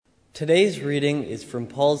Today's reading is from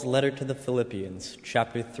Paul's letter to the Philippians,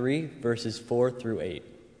 chapter 3, verses 4 through 8.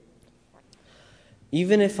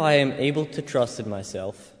 Even if I am able to trust in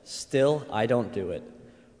myself, still I don't do it.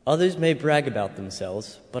 Others may brag about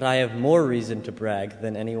themselves, but I have more reason to brag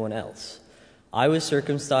than anyone else. I was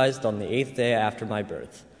circumcised on the 8th day after my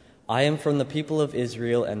birth. I am from the people of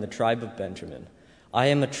Israel and the tribe of Benjamin. I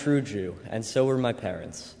am a true Jew, and so were my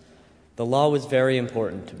parents. The law was very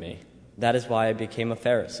important to me. That is why I became a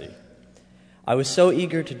Pharisee. I was so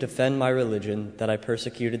eager to defend my religion that I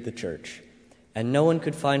persecuted the church, and no one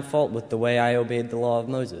could find fault with the way I obeyed the law of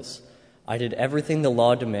Moses. I did everything the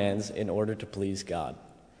law demands in order to please God.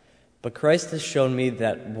 But Christ has shown me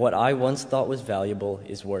that what I once thought was valuable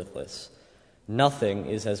is worthless. Nothing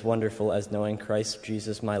is as wonderful as knowing Christ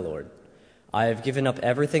Jesus my Lord. I have given up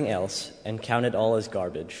everything else and count it all as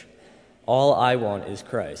garbage. All I want is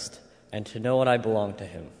Christ, and to know what I belong to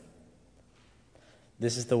him.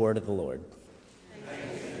 This is the word of the Lord.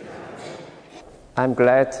 I'm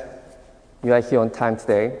glad you are here on time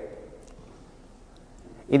today.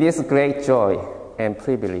 It is a great joy and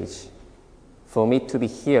privilege for me to be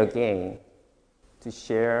here again to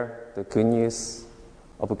share the good news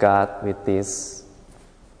of God with this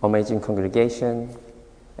amazing congregation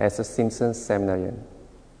as a Simpson Seminarian.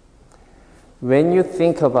 When you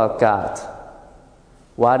think about God,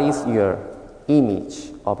 what is your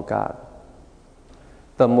image of God?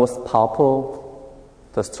 The most powerful,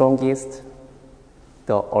 the strongest,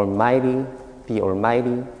 the Almighty,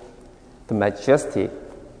 the majestic,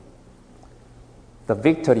 the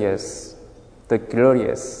victorious, the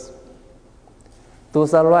glorious.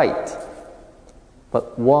 Those are right,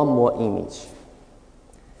 but one more image.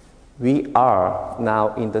 We are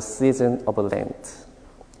now in the season of Lent.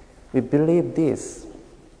 We believe this.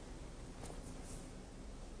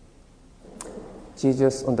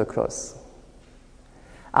 Jesus on the cross.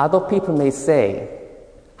 Other people may say,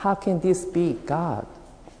 how can this be God?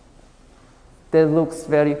 That looks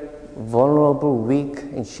very vulnerable, weak,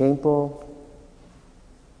 and shameful.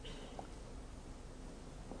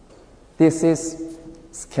 This is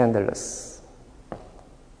scandalous.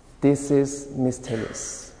 This is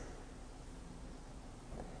mysterious.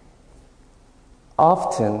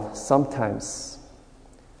 Often, sometimes,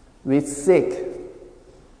 we seek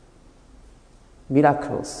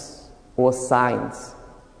miracles or signs.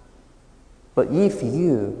 But if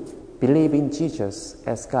you believe in Jesus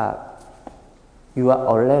as God, you are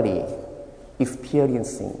already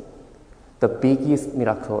experiencing the biggest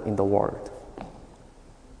miracle in the world.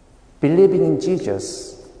 Believing in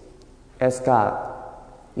Jesus as God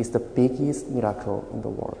is the biggest miracle in the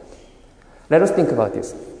world. Let us think about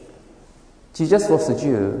this. Jesus was a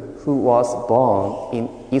Jew who was born in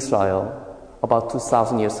Israel about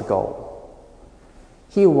 2,000 years ago.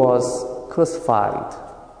 He was crucified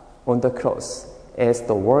on the cross as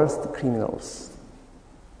the worst criminals.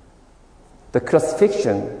 The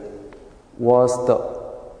crucifixion was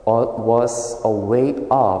a way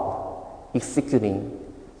of executing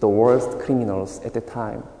the worst criminals at the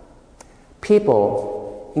time.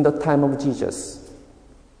 People in the time of Jesus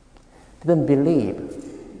didn't believe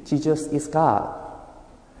Jesus is God.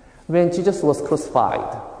 When Jesus was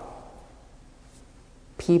crucified,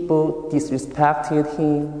 people disrespected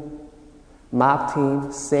him, mocked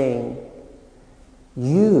him, saying,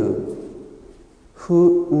 "You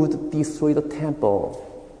who would destroy the temple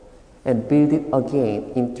and build it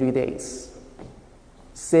again in 3 days,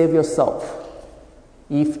 save yourself.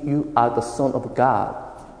 If you are the Son of God,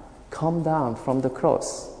 come down from the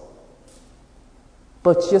cross."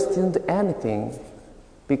 But Jesus didn't do anything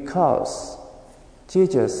because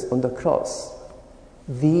Jesus on the cross,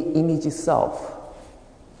 the image itself,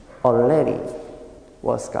 already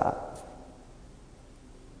was God.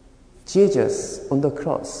 Jesus on the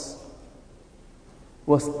cross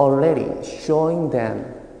was already showing them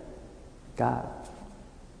God.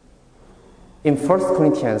 In 1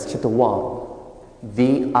 Corinthians chapter 1,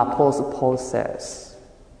 the Apostle Paul says,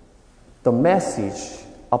 the message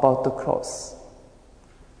about the cross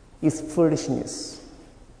is foolishness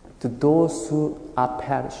to those who are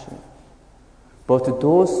perishing, but to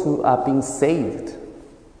those who are being saved,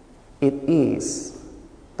 it is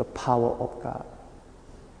the power of God.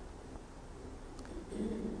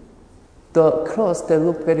 The cross that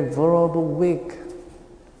looked very vulnerable, weak,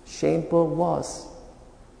 shameful was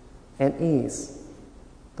and is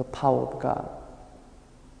the power of God.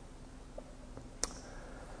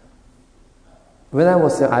 When I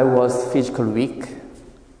was young, I was physically weak,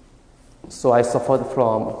 so I suffered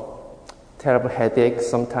from terrible headache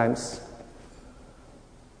sometimes.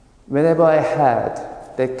 Whenever I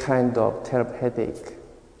had that kind of terrible headache,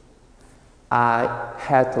 I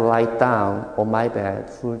had to lie down on my bed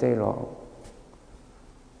full day long.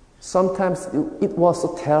 Sometimes it was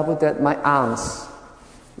so terrible that my arms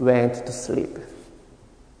went to sleep.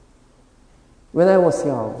 When I was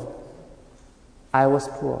young, I was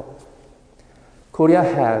poor. Korea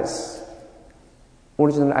has,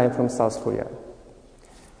 originally I'm from South Korea.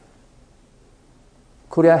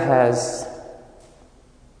 Korea has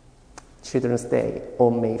Children's Day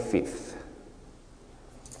on May 5th.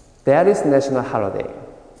 That is national holiday.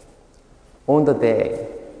 On the day,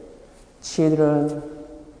 children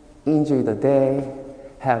enjoy the day,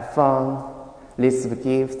 have fun, receive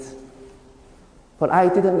gifts. But I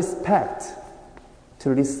didn't expect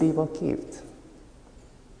to receive a gift.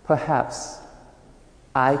 Perhaps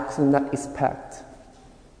I could not expect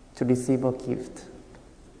to receive a gift.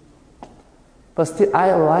 But still,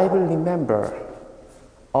 I vividly remember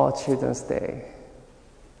our Children's Day.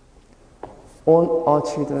 On our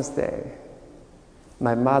Children's Day,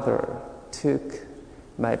 my mother took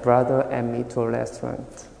my brother and me to a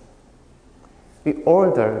restaurant. We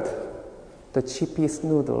ordered the cheapest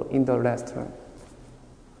noodle in the restaurant.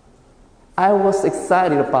 I was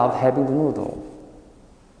excited about having the noodle.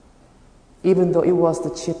 Even though it was the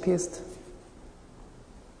cheapest,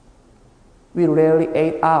 we rarely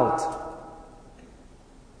ate out.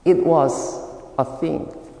 It was a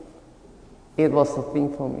thing. It was a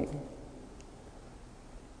thing for me.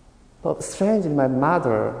 But strangely, my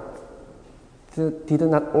mother did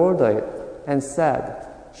not order it and said,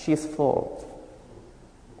 "She's full."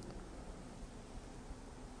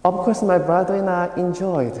 Of course, my brother and I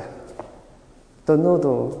enjoyed the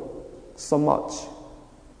noodle so much.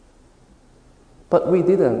 But we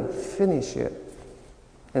didn't finish it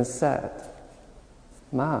and said,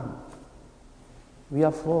 "Mom, we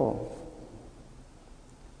are full."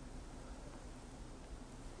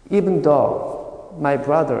 Even though my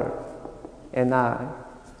brother and I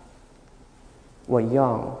were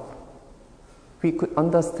young, we could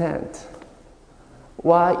understand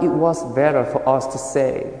why it was better for us to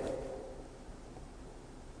say,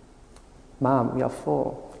 "Mom, we are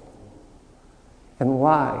full." And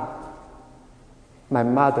why my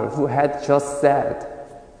mother, who had just said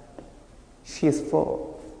she is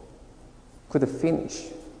full, could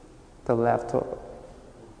finish the leftover.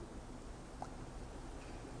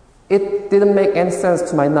 It didn't make any sense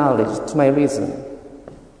to my knowledge, to my reason.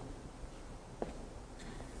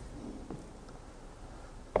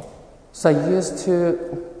 So I used to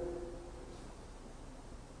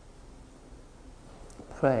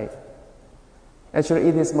pray. Actually,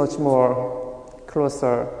 it is much more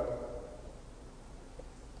closer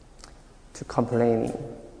to complaining.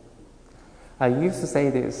 I used to say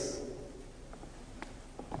this: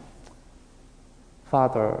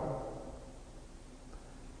 "Father,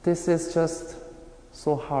 this is just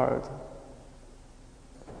so hard.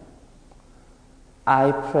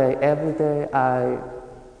 I pray every day. I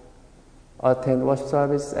attend worship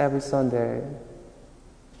service every Sunday.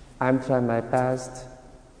 I'm trying my best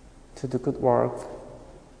to do good work.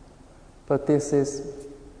 But this is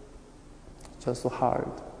just so hard."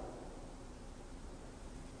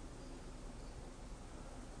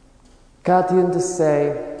 God didn't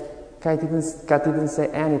say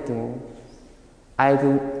anything. I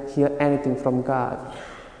didn't hear anything from God.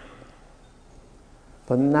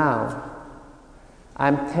 But now,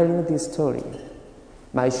 I'm telling you this story,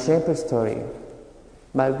 my shameful story,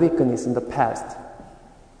 my weakness in the past,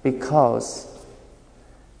 because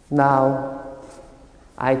now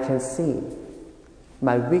I can see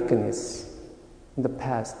my weakness in the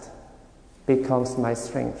past becomes my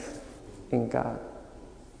strength in God.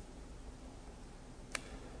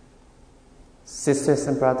 Sisters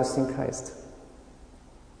and brothers in Christ,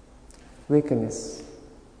 weakness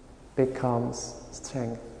becomes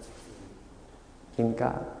strength in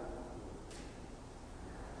God.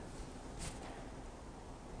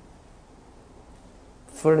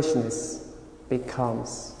 Foolishness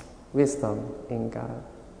becomes wisdom in God.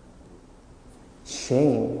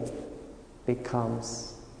 Shame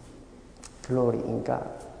becomes glory in God.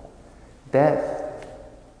 Death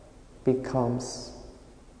becomes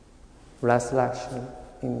resurrection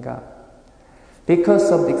in God.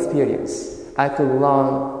 Because of the experience, I could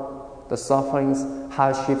learn the sufferings,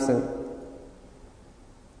 hardships, and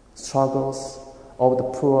struggles of the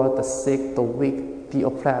poor, the sick, the weak, the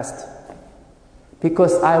oppressed.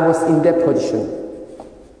 Because I was in that position,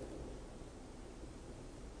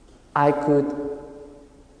 I could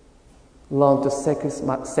learn to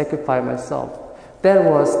sacrifice myself. That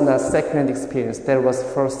was not second-hand experience, that was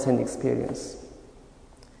first-hand experience.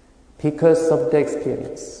 Because of the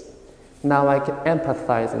experience, now I can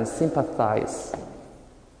empathize and sympathize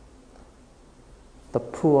the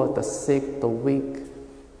poor, the sick, the weak,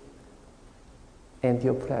 and the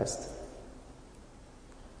oppressed.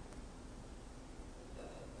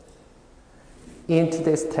 In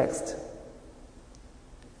today's text,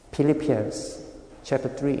 Philippians chapter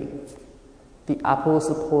 3, the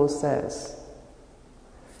Apostle Paul says,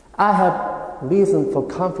 I have reason for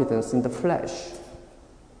confidence in the flesh.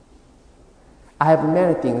 I have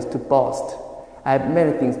many things to boast. I have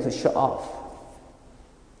many things to show off.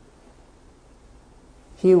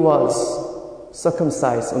 He was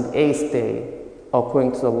circumcised on the 8th day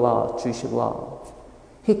according to the law, Jewish law.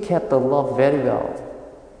 He kept the law very well.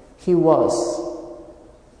 He was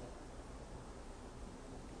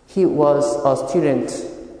a student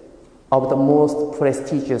of the most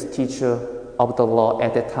prestigious teacher of the law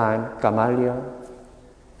at that time, Gamaliel.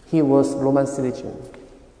 He was Roman citizen.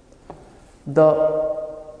 The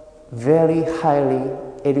very highly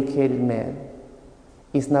educated man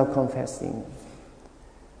is now confessing,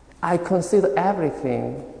 I consider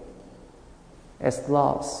everything as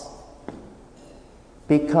loss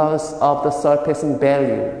because of the surpassing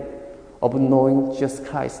value of knowing Jesus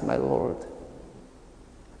Christ, my Lord.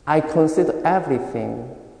 I consider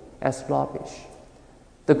everything as rubbish.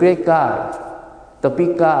 The great guy, the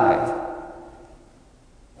big guy,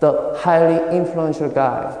 the highly influential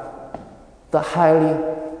guy, the highly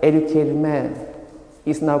educated man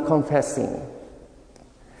is now confessing,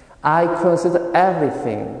 I consider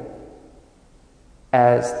everything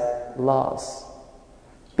as loss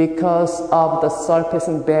because of the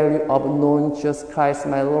surpassing value of knowing Jesus Christ,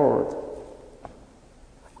 my Lord.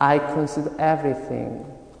 I consider everything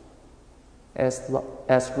as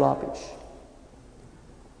rubbish.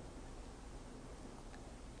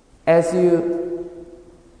 As you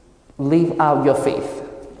live out your faith,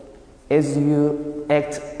 as you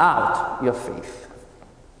act out your faith,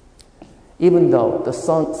 even though the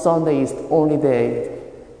Sunday is the only day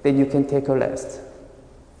that you can take a rest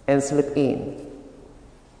and sleep in,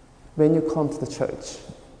 when you come to the church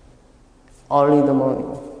early in the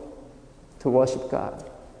morning to worship God,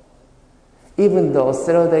 even though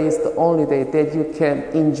Saturday is the only day that you can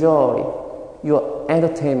enjoy your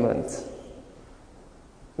entertainment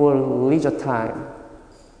or leisure time,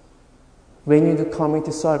 when you do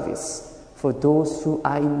community service for those who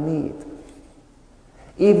are in need,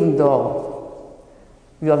 even though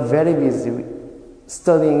you are very busy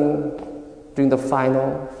studying during the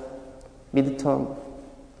final, midterm,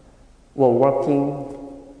 or working,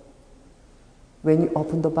 when you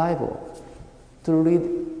open the Bible to read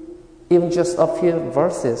even just a few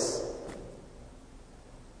verses,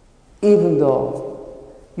 even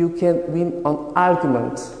though you can win an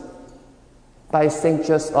argument by saying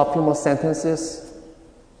just a few more sentences,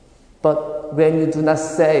 but when you do not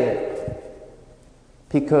say it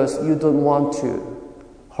because you don't want to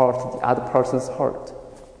hurt the other person's heart,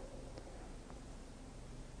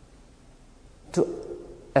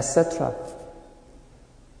 etc.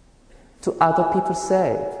 To other people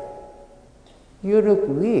say, you look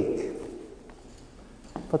weak,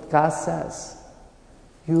 but God says,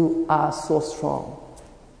 you are so strong.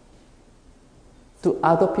 To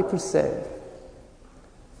other people say,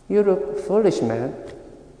 you look foolish, man,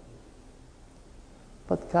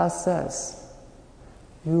 but God says,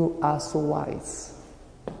 you are so wise.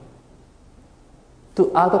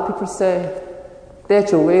 To other people say,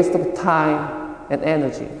 that's a waste of time and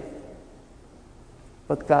energy.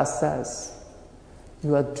 But God says,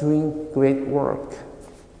 you are doing great work.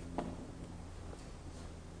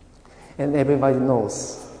 And everybody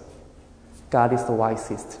knows God is the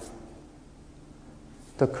wisest.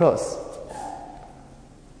 The cross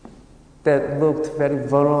that looked very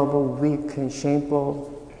vulnerable, weak, and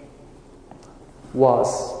shameful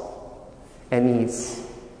was and is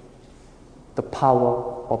the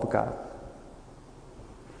power of God.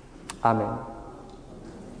 Amen.